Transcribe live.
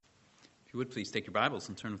If you would please take your Bibles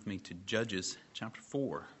and turn with me to Judges chapter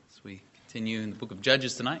 4. As we continue in the book of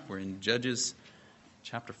Judges tonight, we're in Judges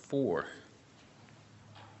chapter 4.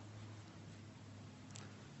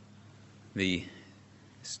 The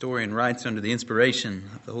historian writes under the inspiration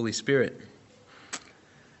of the Holy Spirit.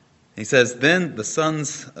 He says, "Then the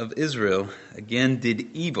sons of Israel again did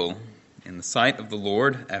evil in the sight of the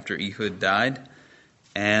Lord after Ehud died,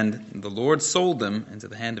 and the Lord sold them into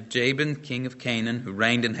the hand of Jabin, king of Canaan, who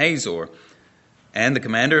reigned in Hazor. And the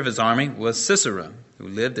commander of his army was Sisera, who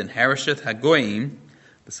lived in Harosheth Hagoyim.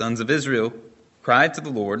 The sons of Israel cried to the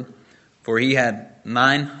Lord, for he had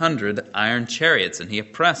 900 iron chariots, and he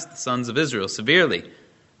oppressed the sons of Israel severely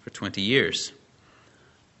for 20 years.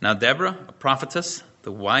 Now Deborah, a prophetess,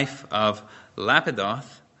 the wife of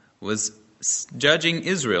Lapidoth, was judging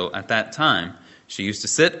Israel at that time. She used to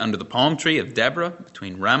sit under the palm tree of Deborah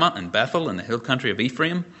between Ramah and Bethel in the hill country of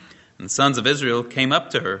Ephraim, and the sons of Israel came up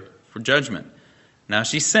to her for judgment. Now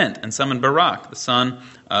she sent and summoned Barak, the son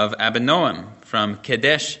of Abinoam, from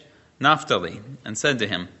Kadesh Naphtali, and said to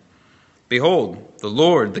him, Behold, the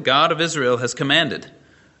Lord, the God of Israel, has commanded,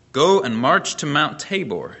 Go and march to Mount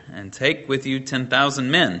Tabor, and take with you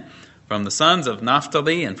 10,000 men from the sons of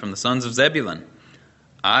Naphtali and from the sons of Zebulun.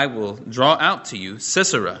 I will draw out to you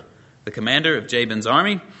Sisera, the commander of Jabin's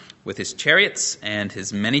army, with his chariots and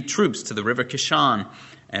his many troops to the river Kishon,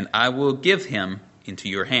 and I will give him into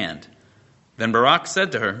your hand. Then Barak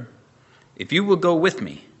said to her, If you will go with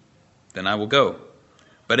me, then I will go.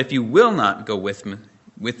 But if you will not go with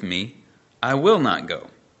me, I will not go.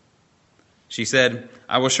 She said,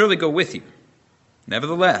 I will surely go with you.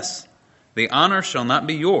 Nevertheless, the honor shall not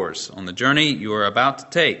be yours on the journey you are about to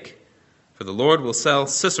take, for the Lord will sell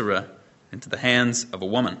Sisera into the hands of a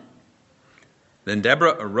woman. Then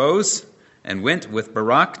Deborah arose and went with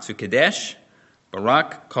Barak to Kadesh.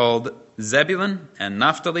 Barak called Zebulun and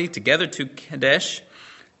Naphtali together to Kadesh,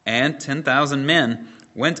 and 10,000 men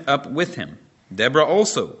went up with him. Deborah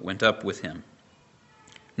also went up with him.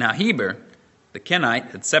 Now Heber, the Kenite,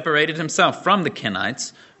 had separated himself from the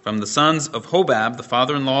Kenites, from the sons of Hobab, the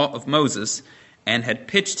father-in-law of Moses, and had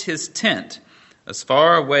pitched his tent as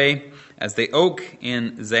far away as the oak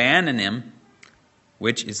in Zaanannim,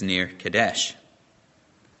 which is near Kadesh.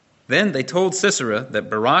 Then they told Sisera that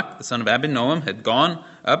Barak, the son of Abinoam, had gone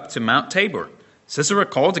up to Mount Tabor. Sisera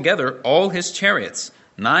called together all his chariots,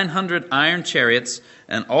 900 iron chariots,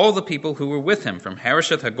 and all the people who were with him, from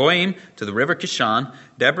Harosheth Hagoyim to the river Kishon.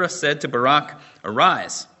 Deborah said to Barak,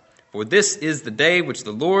 Arise, for this is the day which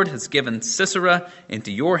the Lord has given Sisera into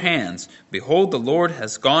your hands. Behold, the Lord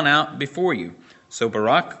has gone out before you. So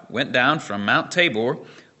Barak went down from Mount Tabor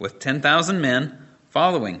with 10,000 men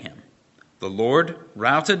following him. The Lord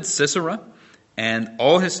routed Sisera and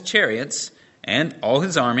all his chariots and all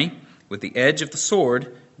his army with the edge of the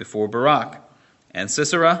sword before Barak. And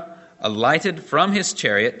Sisera alighted from his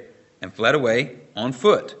chariot and fled away on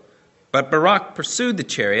foot. But Barak pursued the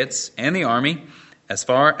chariots and the army as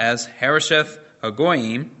far as Harosheth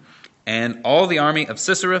Hagoyim, and all the army of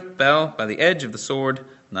Sisera fell by the edge of the sword.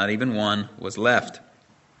 Not even one was left.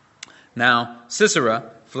 Now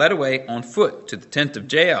Sisera fled away on foot to the tent of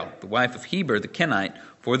Jael, the wife of Heber the Kenite,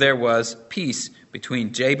 for there was peace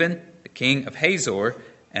between Jabin, the king of Hazor,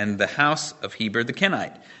 and the house of Heber the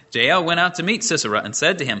Kenite. Jael went out to meet Sisera and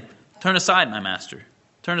said to him, Turn aside, my master.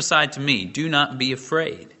 Turn aside to me. Do not be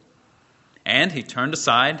afraid. And he turned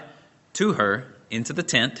aside to her into the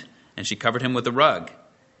tent, and she covered him with a rug.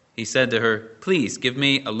 He said to her, Please give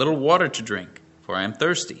me a little water to drink, for I am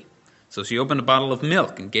thirsty. So she opened a bottle of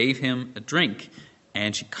milk and gave him a drink,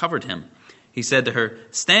 and she covered him. He said to her,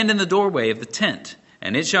 Stand in the doorway of the tent,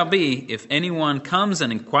 and it shall be, if anyone comes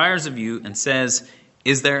and inquires of you and says,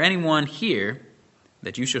 Is there anyone here?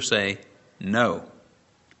 That you shall say, No.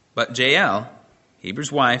 But Jael,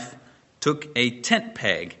 Heber's wife, took a tent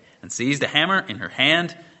peg and seized a hammer in her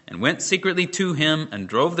hand and went secretly to him and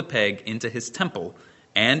drove the peg into his temple,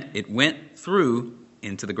 and it went through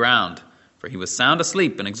into the ground, for he was sound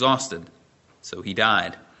asleep and exhausted. So he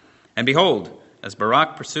died. And behold, as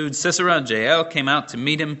Barak pursued Sisera, Jael came out to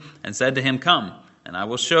meet him and said to him, Come, and I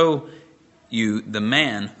will show you the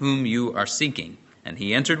man whom you are seeking. And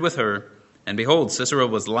he entered with her, and behold, Sisera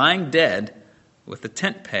was lying dead with the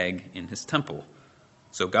tent peg in his temple.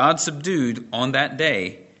 So God subdued on that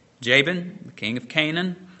day Jabin, the king of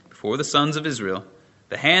Canaan, before the sons of Israel.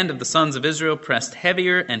 The hand of the sons of Israel pressed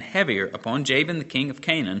heavier and heavier upon Jabin, the king of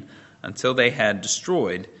Canaan, until they had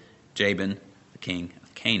destroyed Jabin, the king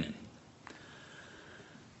of Canaan.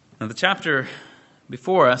 Now, the chapter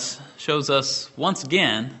before us shows us once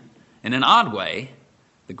again, in an odd way,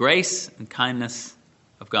 the grace and kindness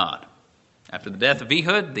of God. After the death of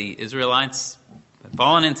Ehud, the Israelites had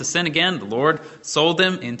fallen into sin again. The Lord sold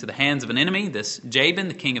them into the hands of an enemy, this Jabin,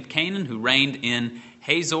 the king of Canaan, who reigned in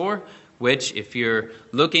Hazor, which, if you're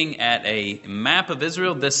looking at a map of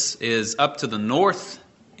Israel, this is up to the north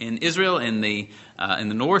in Israel, in the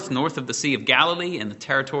north of the Sea of Galilee, in the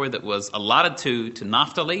territory that was allotted to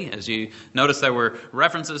Naphtali. As you notice, there were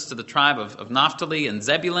references to the tribe of Naphtali and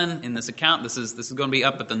Zebulun in this account. This is going to be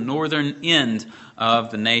up at the northern end of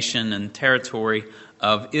the nation and territory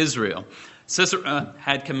of Israel. Sisera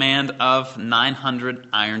had command of 900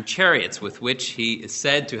 iron chariots with which he is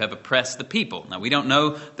said to have oppressed the people. Now, we don't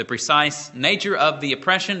know the precise nature of the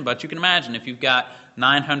oppression, but you can imagine if you've got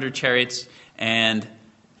 900 chariots and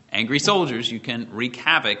angry soldiers, you can wreak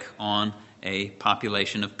havoc on a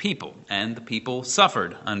population of people. And the people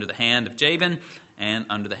suffered under the hand of Jabin and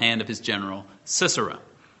under the hand of his general Sisera.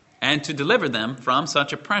 And to deliver them from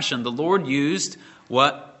such oppression, the Lord used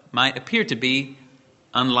what might appear to be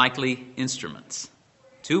unlikely instruments.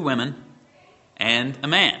 2 women and a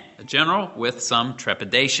man, a general with some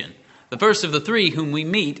trepidation. The first of the 3 whom we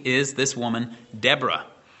meet is this woman, Deborah.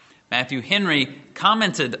 Matthew Henry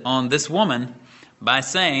commented on this woman by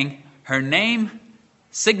saying, her name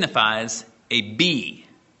signifies a bee.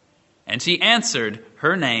 And she answered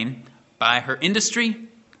her name by her industry,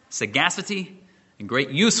 sagacity, and great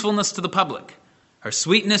usefulness to the public, her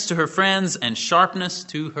sweetness to her friends, and sharpness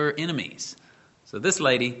to her enemies. So this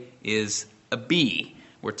lady is a bee.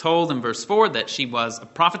 We're told in verse 4 that she was a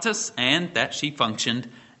prophetess and that she functioned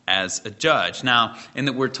as a judge. Now, in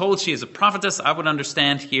that we're told she is a prophetess, I would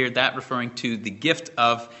understand here that referring to the gift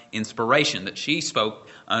of inspiration, that she spoke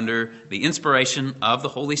under the inspiration of the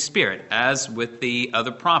Holy Spirit, as with the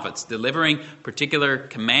other prophets, delivering particular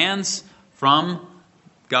commands from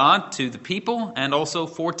God to the people and also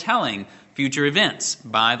foretelling future events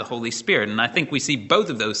by the Holy Spirit. And I think we see both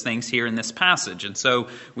of those things here in this passage. And so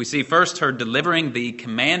we see first her delivering the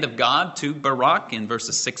command of God to Barak in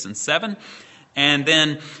verses 6 and 7. And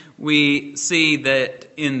then we see that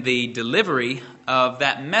in the delivery of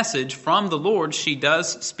that message from the Lord, she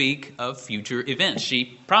does speak of future events.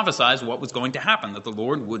 She prophesies what was going to happen, that the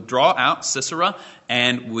Lord would draw out Sisera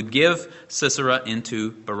and would give Sisera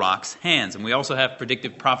into Barak's hands. And we also have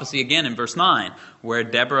predictive prophecy again in verse 9, where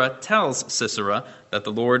Deborah tells Sisera that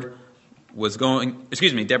the Lord was going,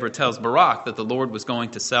 Deborah tells Barak that the Lord was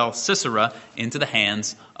going to sell Sisera into the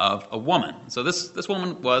hands of a woman. So this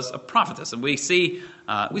woman was a prophetess, and we see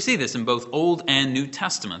this in both Old and New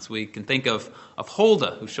Testaments. We can think of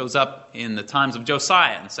Huldah, who shows up in the times of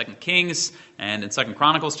Josiah in 2 Kings and in 2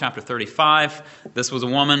 Chronicles chapter 35. This was a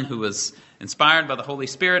woman who was inspired by the Holy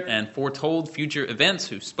Spirit and foretold future events,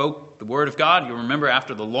 who spoke the word of God. You'll remember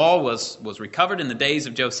after the law was recovered in the days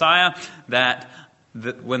of Josiah, that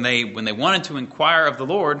when they wanted to inquire of the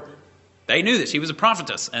Lord, they knew that she was a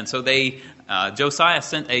prophetess. And so Josiah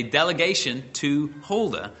sent a delegation to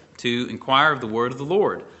Huldah to inquire of the word of the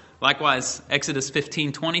Lord. Likewise, Exodus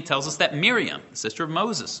 15:20 tells us that Miriam, the sister of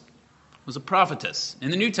Moses, was a prophetess.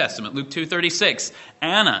 In the New Testament, Luke 2:36,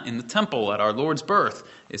 Anna in the temple at our Lord's birth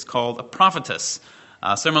is called a prophetess.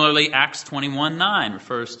 Similarly, Acts 21:9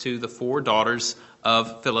 refers to the 4 daughters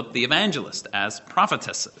of Philip the evangelist as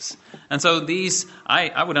prophetesses. And so these,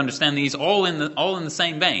 I would understand these all in the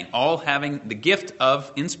same vein, all having the gift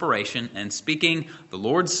of inspiration and speaking the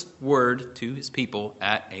Lord's word to his people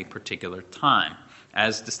at a particular time,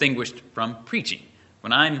 as distinguished from preaching.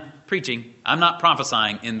 When I'm preaching, I'm not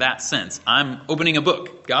prophesying in that sense. I'm opening a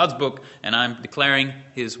book, God's book, and I'm declaring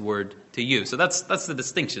his word to you. So that's the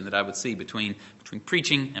distinction that I would see between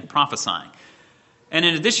preaching and prophesying. And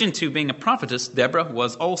in addition to being a prophetess, Deborah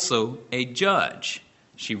was also a judge.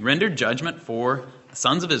 She rendered judgment for the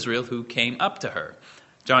sons of Israel who came up to her.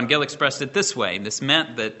 John Gill expressed it this way: this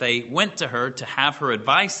meant that they went to her to have her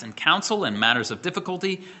advice and counsel in matters of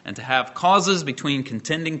difficulty, and to have causes between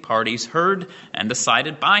contending parties heard and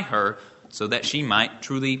decided by her, so that she might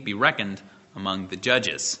truly be reckoned among the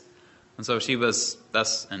judges. And so she was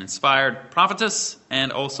thus an inspired prophetess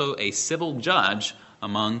and also a civil judge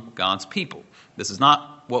among God's people. This is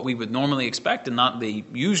not what we would normally expect and not the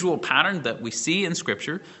usual pattern that we see in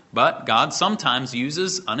Scripture, but God sometimes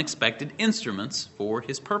uses unexpected instruments for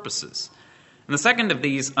his purposes. And the second of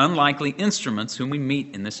these unlikely instruments whom we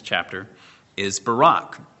meet in this chapter is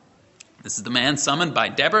Barak. This is the man summoned by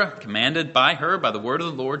Deborah, commanded by her by the word of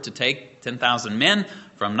the Lord to take 10,000 men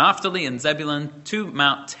from Naphtali and Zebulun to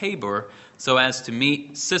Mount Tabor so as to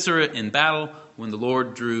meet Sisera in battle when the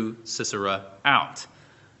Lord drew Sisera out.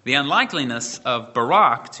 The unlikeliness of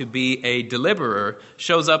Barak to be a deliverer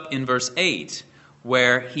shows up in verse 8,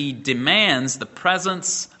 where he demands the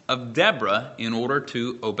presence of Deborah in order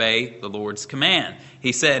to obey the Lord's command.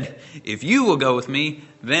 He said, "If you will go with me,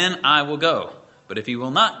 then I will go. But if you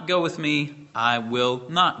will not go with me, I will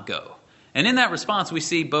not go." And in that response, we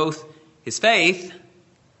see both his faith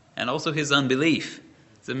and also his unbelief.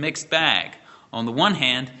 It's a mixed bag. On the one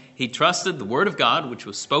hand, he trusted the word of God, which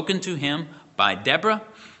was spoken to him by Deborah,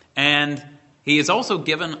 and he is also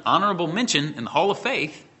given honorable mention in the Hall of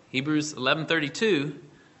Faith, Hebrews 11:32.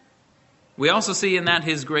 We also see in that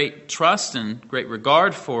his great trust and great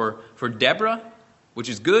regard for Deborah, which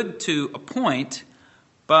is good to a point,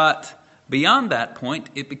 but beyond that point,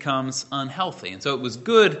 it becomes unhealthy. And so it was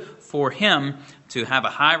good for him to have a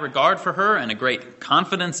high regard for her and a great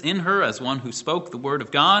confidence in her as one who spoke the word of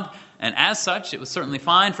God. And as such, it was certainly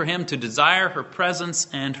fine for him to desire her presence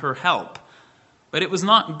and her help. But it was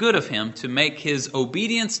not good of him to make his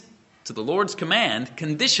obedience to the Lord's command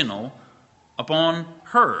conditional upon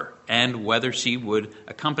her and whether she would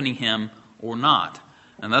accompany him or not.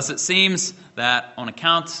 And thus it seems that on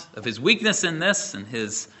account of his weakness in this and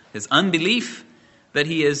his unbelief, that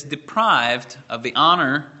he is deprived of the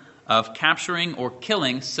honor of capturing or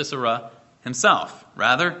killing Sisera himself.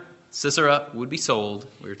 Rather, Sisera would be sold,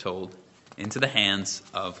 we are told, into the hands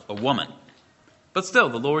of a woman. But still,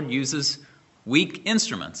 the Lord uses weak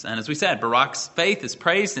instruments. And as we said, Barak's faith is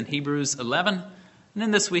praised in Hebrews 11. And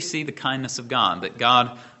in this we see the kindness of God, that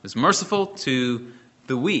God was merciful to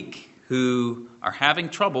the weak who are having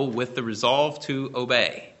trouble with the resolve to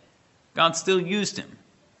obey. God still used him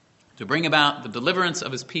to bring about the deliverance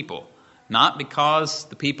of his people, not because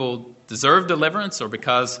the people deserved deliverance or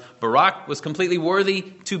because Barak was completely worthy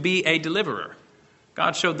to be a deliverer.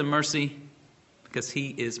 God showed them mercy because he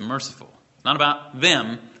is merciful. It's not about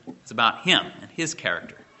them, it's about him and his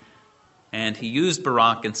character. And he used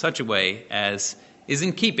Barak in such a way as is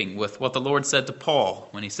in keeping with what the Lord said to Paul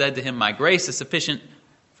when he said to him, "My grace is sufficient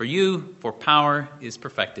for you, for power is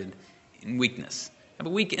perfected in weakness." I have a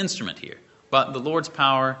weak instrument here, but the Lord's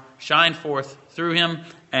power shined forth through him,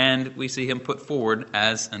 and we see him put forward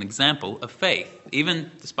as an example of faith,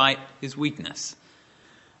 even despite his weakness.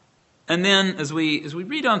 And then as we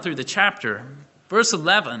read on through the chapter, verse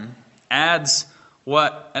 11 adds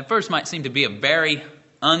what at first might seem to be a very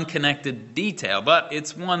unconnected detail, but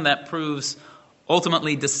it's one that proves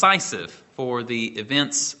ultimately decisive for the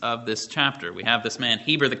events of this chapter. We have this man,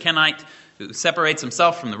 Heber the Kenite, who separates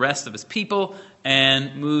himself from the rest of his people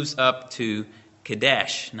and moves up to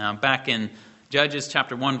Kadesh. Now, back in Judges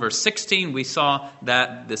chapter 1, verse 16, we saw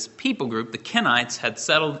that this people group, the Kenites, had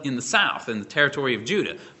settled in the south, in the territory of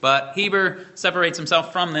Judah. But Heber separates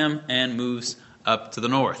himself from them and moves up to the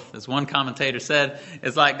north. As one commentator said,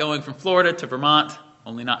 it's like going from Florida to Vermont,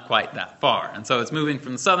 only not quite that far. And so it's moving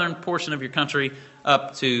from the southern portion of your country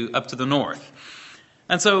up to the north.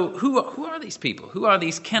 And so who are these people? Who are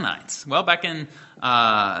these Kenites? Well, back in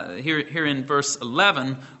here in verse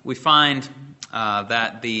 11, we find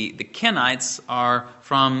that the Kenites are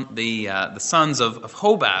from the sons of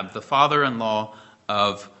Hobab, the father-in-law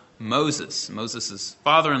of Moses. Moses'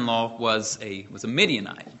 father-in-law was a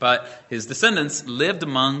Midianite, but his descendants lived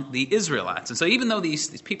among the Israelites. And so even though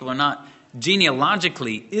these people are not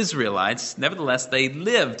genealogically Israelites, nevertheless they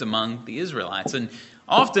lived among the Israelites. And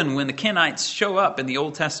often when the Kenites show up in the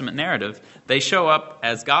Old Testament narrative, they show up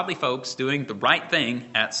as godly folks doing the right thing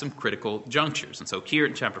at some critical junctures. And so here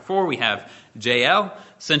in chapter 4 we have Jael.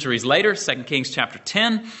 Centuries later, 2 Kings chapter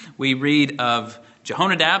 10, we read of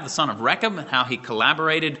Jehonadab, the son of Rechab, and how he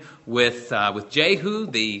collaborated with Jehu,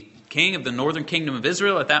 the king of the northern kingdom of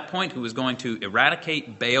Israel at that point, who was going to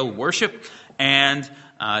eradicate Baal worship. And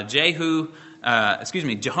Jehonadab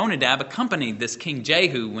accompanied this King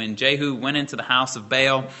Jehu when Jehu went into the house of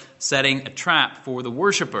Baal, setting a trap for the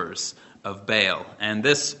worshipers of Baal. And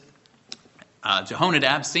this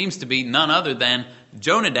Jehonadab seems to be none other than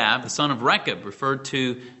Jonadab, the son of Rechab, referred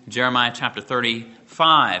to Jeremiah chapter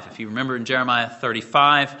 35. If you remember in Jeremiah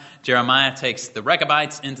 35, Jeremiah takes the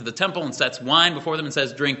Rechabites into the temple and sets wine before them and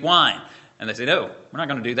says, "Drink wine." And they say, "No, we're not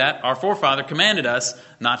going to do that. Our forefather commanded us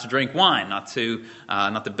not to drink wine, not to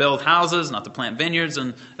build houses, not to plant vineyards,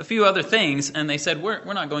 and a few other things." And they said, "We're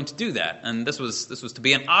not going to do that." And this was to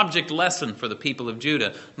be an object lesson for the people of Judah.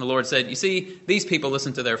 And the Lord said, "You see, these people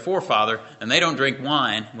listen to their forefather, and they don't drink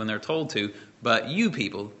wine when they're told to. But you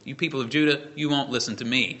people of Judah, you won't listen to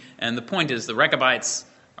me." And the point is, the Rechabites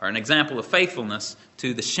are an example of faithfulness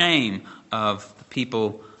to the shame of the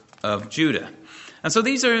people of Judah. And so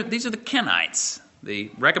these are the Kenites.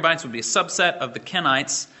 The Rechabites would be a subset of the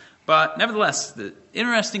Kenites, but nevertheless, the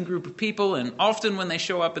interesting group of people, and often when they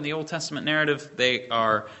show up in the Old Testament narrative, they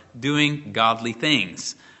are doing godly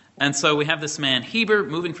things. And so we have this man Heber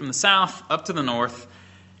moving from the south up to the north,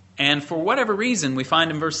 And for whatever reason, we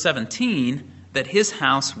find in verse 17 that his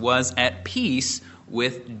house was at peace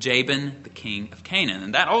with Jabin, the king of Canaan.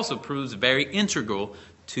 And that also proves very integral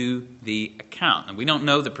to the account. And we don't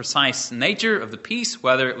know the precise nature of the peace,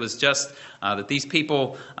 whether it was just that these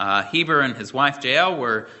people, Heber and his wife Jael,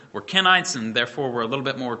 were Kenites and therefore were a little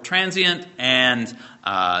bit more transient and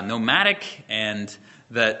nomadic, and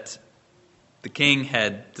that the king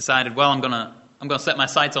had decided, well, I'm going to set my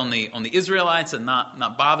sights on the Israelites and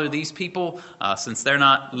not bother these people since they're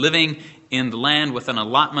not living in the land with an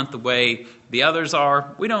allotment the way the others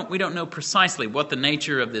are. We don't know precisely what the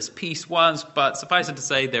nature of this peace was, but suffice it to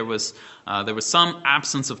say there was some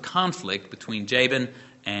absence of conflict between Jabin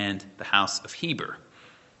and the house of Heber.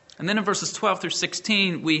 And then in verses 12 through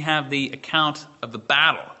 16 we have the account of the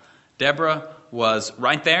battle. Deborah was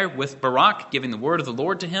right there with Barak, giving the word of the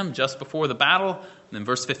Lord to him just before the battle. And then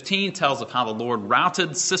verse 15 tells of how the Lord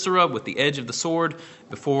routed Sisera with the edge of the sword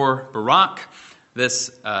before Barak.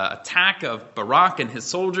 This attack of Barak and his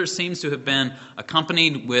soldiers seems to have been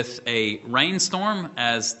accompanied with a rainstorm,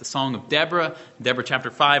 as the Song of Deborah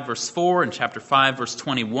chapter 5, verse 4, and chapter 5, verse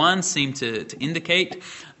 21 seem to indicate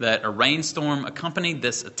that a rainstorm accompanied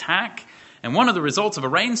this attack. And one of the results of a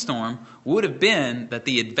rainstorm would have been that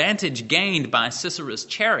the advantage gained by Sisera's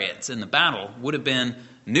chariots in the battle would have been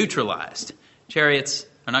neutralized. Chariots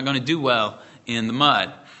are not going to do well in the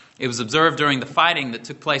mud. It was observed during the fighting that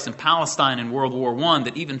took place in Palestine in World War I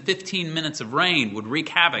that even 15 minutes of rain would wreak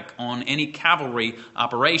havoc on any cavalry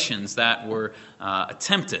operations that were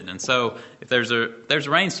attempted. And so if there's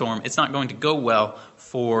a rainstorm, it's not going to go well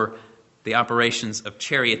for the operations of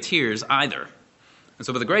charioteers either. And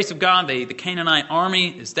so by the grace of God, the Canaanite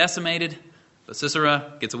army is decimated, but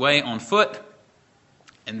Sisera gets away on foot.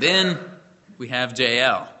 And then we have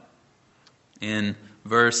Jael in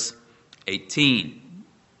verse 18.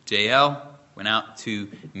 Jael went out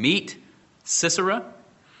to meet Sisera.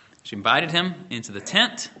 She invited him into the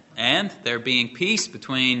tent, and there being peace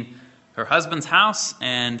between her husband's house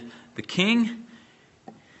and the king,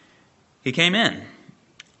 he came in.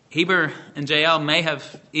 Heber and Jael may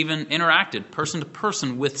have even interacted person to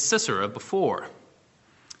person with Sisera before.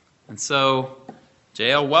 And so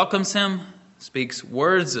Jael welcomes him, speaks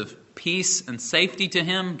words of peace and safety to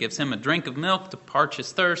him, gives him a drink of milk to parch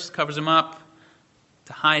his thirst, covers him up,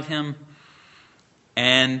 to hide him,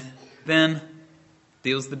 and then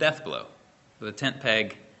deals the death blow with a tent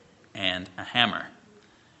peg and a hammer.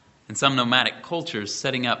 In some nomadic cultures,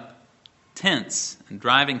 setting up tents and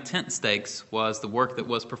driving tent stakes was the work that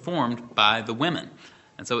was performed by the women.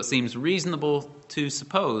 And so it seems reasonable to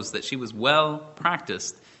suppose that she was well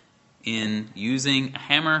practiced in using a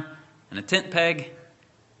hammer and a tent peg,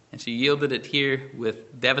 and she yielded it here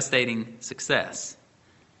with devastating success.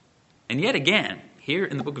 And yet again, here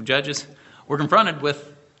in the book of Judges, we're confronted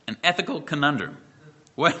with an ethical conundrum.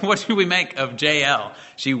 What should we make of Jael?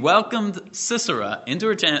 She welcomed Sisera into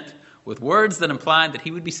her tent with words that implied that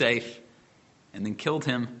he would be safe, and then killed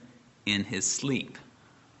him in his sleep.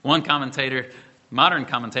 One modern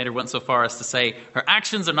commentator, went so far as to say her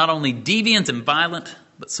actions are not only deviant and violent,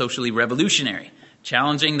 but socially revolutionary,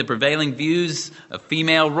 challenging the prevailing views of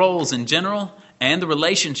female roles in general and the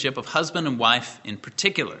relationship of husband and wife in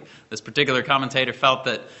particular. This particular commentator felt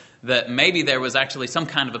that maybe there was actually some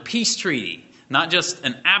kind of a peace treaty, not just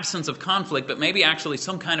an absence of conflict, but maybe actually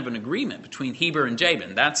some kind of an agreement between Heber and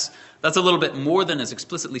Jabin. That's a little bit more than is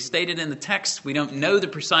explicitly stated in the text. We don't know the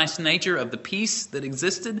precise nature of the peace that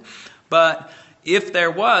existed, but if there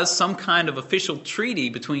was some kind of official treaty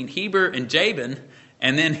between Heber and Jabin,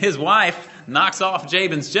 and then his wife knocks off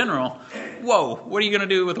Jabin's general, whoa, what are you going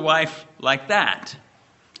to do with a wife like that?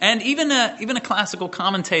 And even a classical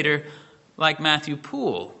commentator like Matthew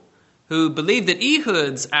Poole, who believed that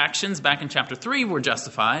Ehud's actions back in chapter 3 were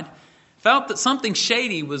justified, felt that something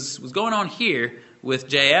shady was going on here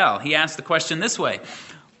with Jael. He asked the question this way: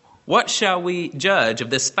 what shall we judge of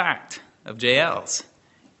this fact of Jael's?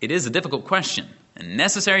 It is a difficult question and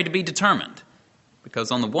necessary to be determined,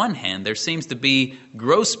 because on the one hand, there seems to be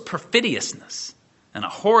gross perfidiousness and a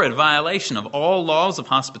horrid violation of all laws of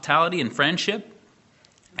hospitality and friendship,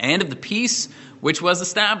 and of the peace which was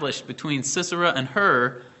established between Sisera and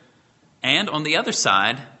her. And on the other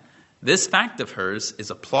side, this fact of hers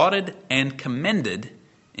is applauded and commended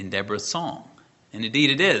in Deborah's song. And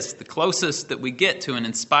indeed it is. The closest that we get to an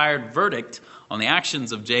inspired verdict on the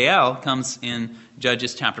actions of Jael comes in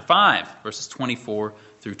Judges chapter 5, verses 24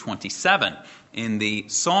 through 27, in the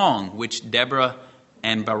song which Deborah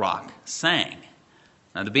and Barak sang.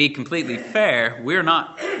 Now, to be completely fair, we're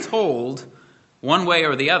not told one way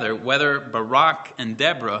or the other whether Barak and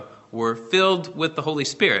Deborah were filled with the Holy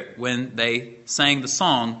Spirit when they sang the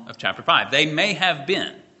song of chapter 5. They may have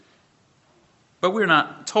been, but we're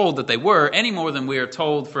not told that they were, any more than we are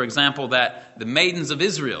told, for example, that the maidens of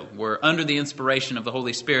Israel were under the inspiration of the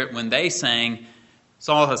Holy Spirit when they sang,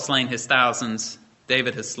 Saul has slain his thousands,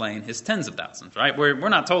 David has slain his tens of thousands, right? We're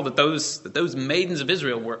not told that those maidens of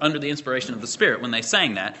Israel were under the inspiration of the Spirit when they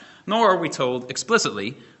sang that, nor are we told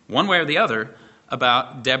explicitly, one way or the other,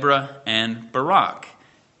 about Deborah and Barak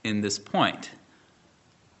in this point.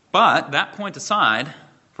 But that point aside,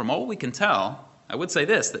 from all we can tell, I would say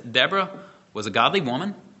this, that Deborah was a godly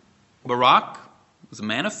woman. Barak was a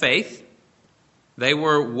man of faith. They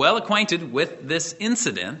were well acquainted with this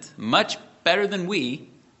incident, much better than we.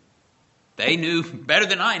 They knew better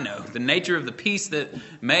than I know the nature of the peace that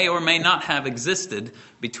may or may not have existed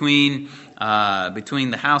between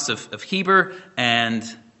the house of Heber and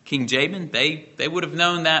King Jabin. They would have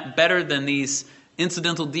known that better than these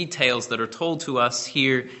incidental details that are told to us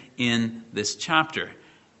here in this chapter.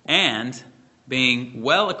 And being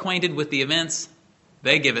well acquainted with the events,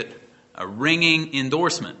 they give it a ringing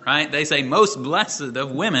endorsement, right? They say, most blessed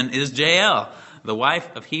of women is Jael, the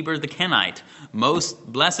wife of Heber the Kenite. Most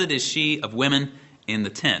blessed is she of women in the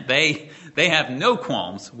tent. They have no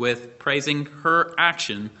qualms with praising her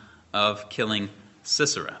action of killing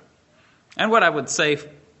Sisera. And what I would say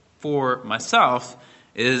for myself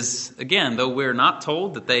is, again, though we're not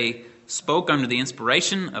told that they spoke under the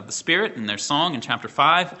inspiration of the Spirit in their song in chapter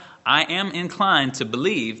 5, I am inclined to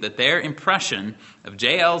believe that their impression of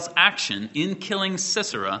Jael's action in killing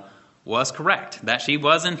Sisera was correct, that she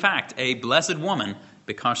was in fact a blessed woman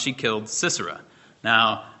because she killed Sisera.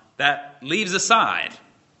 Now, that leaves aside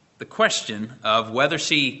the question of whether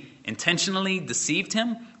she intentionally deceived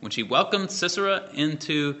him when she welcomed Sisera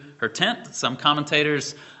into her tent. Some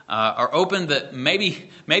commentators are open that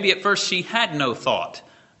maybe at first she had no thought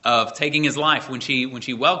of taking his life when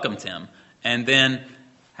she welcomed him, and then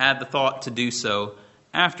had the thought to do so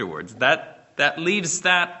afterwards. That leaves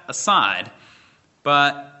that aside.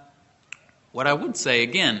 But what I would say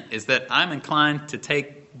again is that I'm inclined to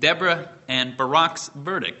take Deborah and Barak's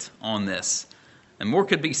verdict on this. And more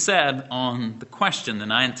could be said on the question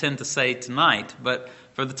than I intend to say tonight, but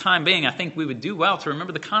for the time being, I think we would do well to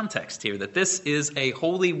remember the context here, that this is a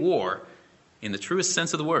holy war in the truest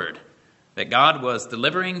sense of the word, that God was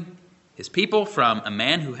delivering his people from a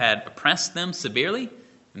man who had oppressed them severely,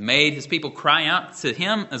 made his people cry out to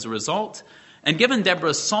him as a result, and given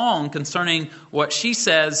Deborah's song concerning what she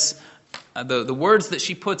says, the words that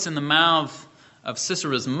she puts in the mouth of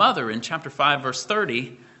Sisera's mother in chapter 5, verse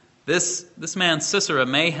 30, this man Sisera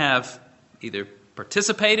may have either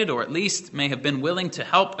participated or at least may have been willing to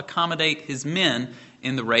help accommodate his men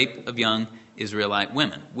in the rape of young Israelite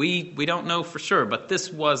women. We don't know for sure, but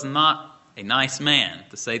this was not a nice man,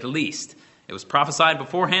 to say the least. It was prophesied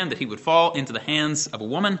beforehand that he would fall into the hands of a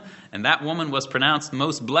woman, and that woman was pronounced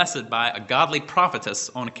most blessed by a godly prophetess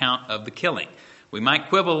on account of the killing. We might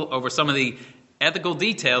quibble over some of the ethical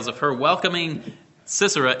details of her welcoming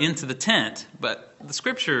Sisera into the tent, but the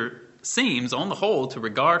Scripture seems, on the whole, to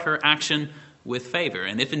regard her action with favor.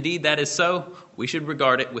 And if indeed that is so, we should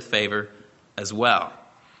regard it with favor as well.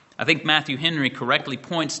 I think Matthew Henry correctly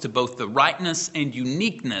points to both the rightness and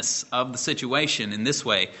uniqueness of the situation in this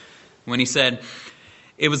way when he said,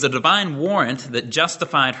 "It was a divine warrant that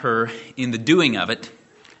justified her in the doing of it,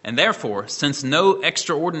 and therefore, since no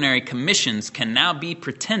extraordinary commissions can now be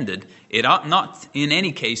pretended, it ought not in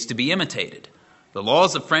any case to be imitated. The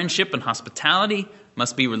laws of friendship and hospitality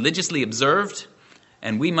must be religiously observed,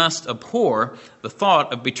 and we must abhor the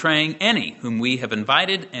thought of betraying any whom we have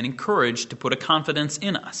invited and encouraged to put a confidence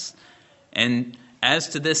in us. And as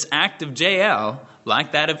to this act of Jael,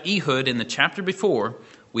 like that of Ehud in the chapter before,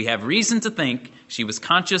 we have reason to think she was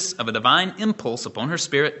conscious of a divine impulse upon her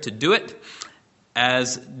spirit to do it,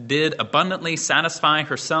 as did abundantly satisfy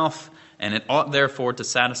herself, and it ought therefore to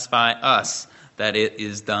satisfy us that it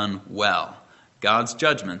is done well. God's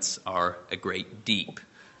judgments are a great deep."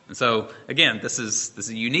 And so, again, this is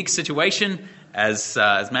a unique situation. As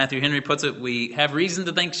Matthew Henry puts it, we have reason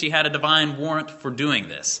to think she had a divine warrant for doing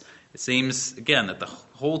this. It seems, again, that the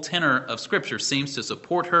whole tenor of Scripture seems to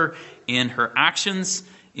support her in her actions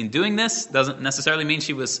in doing this. Doesn't necessarily mean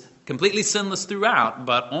she was completely sinless throughout,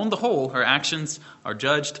 but on the whole, her actions are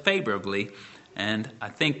judged favorably. And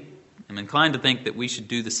I'm inclined to think that we should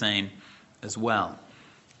do the same as well.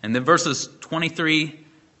 And then verses 23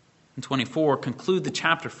 and 24 conclude the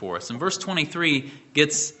chapter for us. And verse 23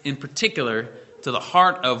 gets in particular to the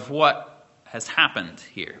heart of what has happened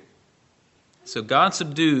here. So God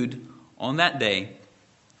subdued on that day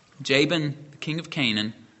Jabin, the king of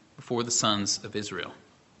Canaan, before the sons of Israel.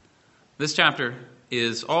 This chapter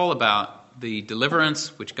is all about the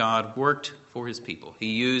deliverance which God worked for his people.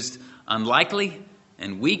 He used unlikely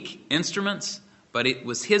and weak instruments, but it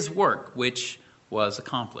was his work which was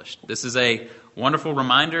accomplished. This is a wonderful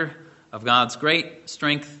reminder of God's great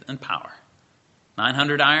strength and power.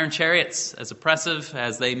 900 iron chariots, as oppressive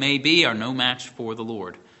as they may be, are no match for the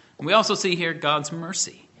Lord. And we also see here God's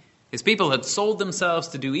mercy. His people had sold themselves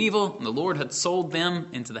to do evil, and the Lord had sold them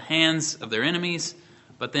into the hands of their enemies,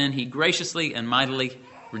 but then he graciously and mightily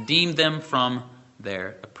redeemed them from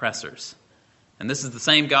their oppressors. And this is the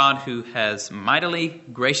same God who has mightily,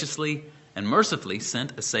 graciously, and mercifully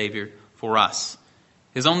sent a Savior for us.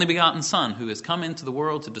 His only begotten Son, who has come into the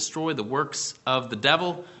world to destroy the works of the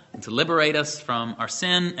devil and to liberate us from our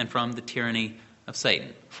sin and from the tyranny of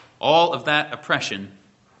Satan. All of that oppression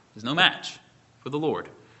is no match for the Lord.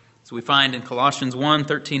 So we find in Colossians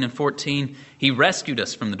 1:13 and 14, he rescued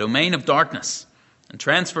us from the domain of darkness and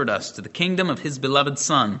transferred us to the kingdom of his beloved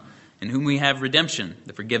Son, in whom we have redemption,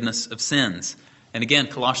 the forgiveness of sins. And again,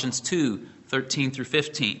 Colossians 2:13 through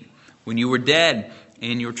 15, when you were dead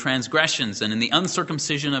in your transgressions and in the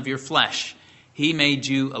uncircumcision of your flesh, he made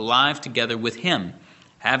you alive together with him,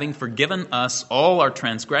 having forgiven us all our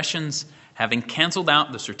transgressions, having canceled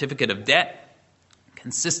out the certificate of debt,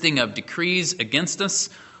 consisting of decrees against us,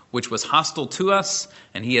 which was hostile to us,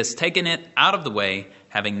 and he has taken it out of the way,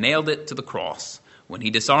 having nailed it to the cross. When he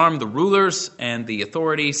disarmed the rulers and the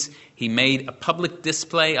authorities, he made a public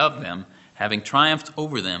display of them, having triumphed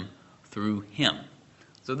over them through him.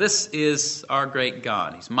 So this is our great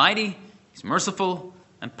God. He's mighty, he's merciful,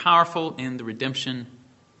 and powerful in the redemption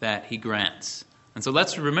that he grants. And so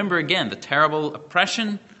let's remember again the terrible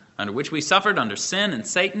oppression under which we suffered under sin and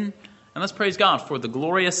Satan, and let's praise God for the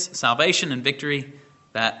glorious salvation and victory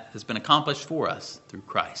that has been accomplished for us through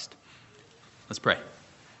Christ. Let's pray.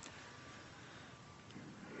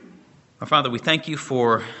 Our Father, we thank you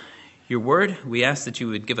for your word. We ask that you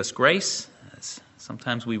would give us grace, as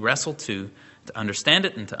sometimes we wrestle to understand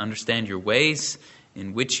it and to understand your ways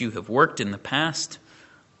in which you have worked in the past.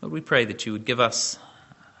 Lord, we pray that you would give us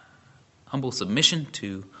humble submission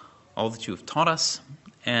to all that you have taught us.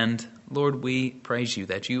 And Lord, we praise you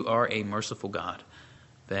that you are a merciful God,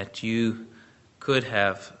 that you could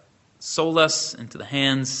have sold us into the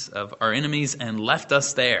hands of our enemies and left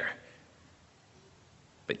us there.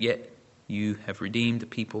 But yet you have redeemed the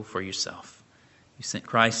people for yourself. You sent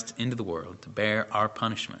Christ into the world to bear our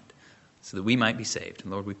punishment so that we might be saved.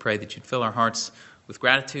 And Lord, we pray that you'd fill our hearts with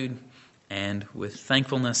gratitude and with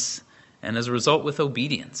thankfulness, and as a result with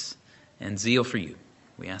obedience and zeal for you.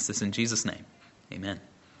 We ask this in Jesus' name. Amen.